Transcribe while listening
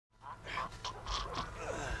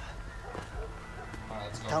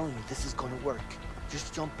telling you, this is gonna work.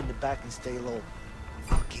 Just jump in the back and stay low.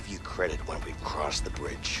 I'll give you credit when we cross the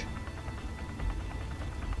bridge.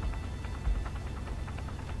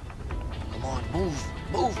 Come on, move,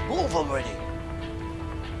 move, move already.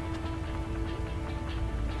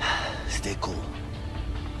 Stay cool.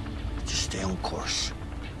 Just stay on course.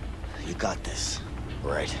 You got this.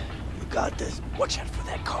 Right. You got this. Watch out for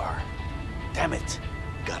that car. Damn it.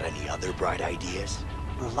 Got any other bright ideas?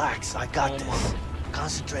 Relax, I got this.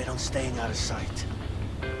 Concentrate on staying out of sight.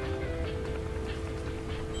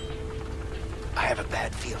 I have a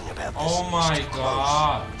bad feeling about this. Oh my It's too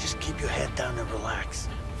god. close. Just keep your head down and relax.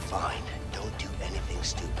 Fine. Don't do anything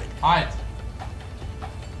stupid. Hide.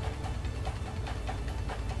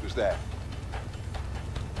 Who's that?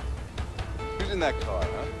 Who's in that car,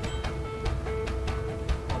 huh?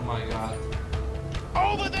 Oh my god.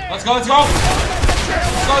 Over there! Let's go, let's go!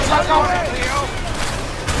 Let's go, let's go!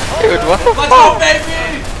 Dude, what the Let's fuck? go,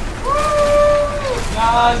 baby! Woo!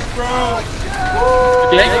 Nice, bro!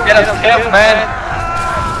 Yeah, you get us killed, man.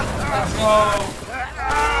 Let's go!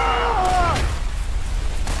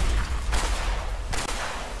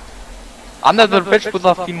 Another bitch would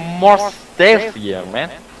have been more stealthier, man.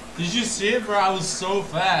 Did you see it, bro? I was so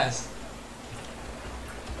fast.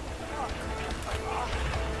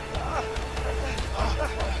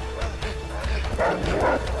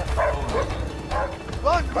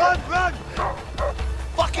 Run, run, run!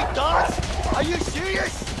 Fucking dogs! Are you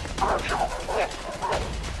serious?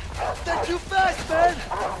 They're too fast, man!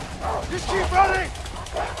 Just keep running!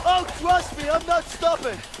 Oh, trust me, I'm not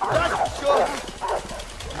stopping! That's for sure!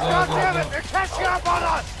 God damn it! They're catching up on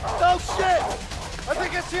us! No shit! I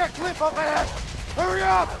think I see a cliff up ahead! Hurry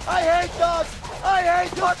up! I hate dogs! I hate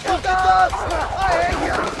fucking dogs! I hate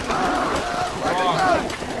you!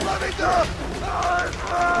 Let me go!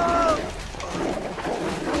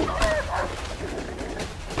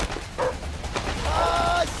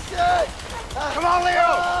 Ah, shit! Come on,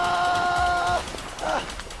 Leo!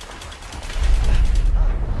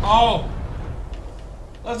 Oh!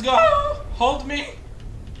 Let's go! Hold me!